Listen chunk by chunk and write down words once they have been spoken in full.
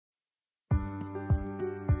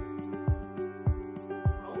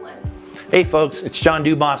Hey folks, it's John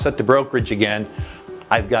Dumas at the Brokerage again.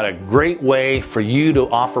 I've got a great way for you to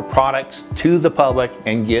offer products to the public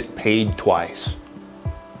and get paid twice.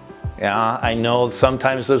 Yeah, I know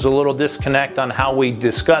sometimes there's a little disconnect on how we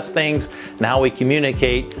discuss things and how we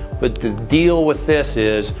communicate, but the deal with this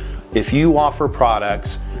is if you offer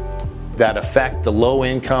products that affect the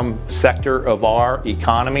low-income sector of our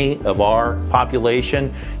economy, of our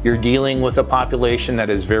population, you're dealing with a population that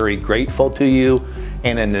is very grateful to you,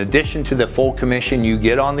 and in addition to the full commission you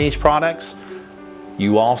get on these products,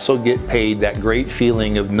 you also get paid that great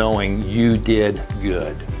feeling of knowing you did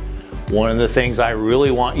good. One of the things I really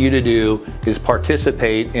want you to do is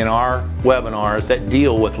participate in our webinars that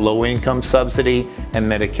deal with low-income subsidy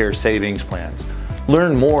and Medicare savings plans.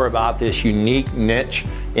 Learn more about this unique niche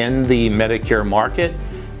in the Medicare market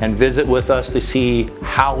and visit with us to see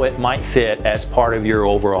how it might fit as part of your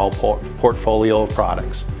overall portfolio of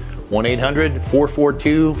products.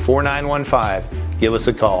 1-800-442-4915. Give us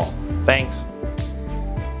a call. Thanks.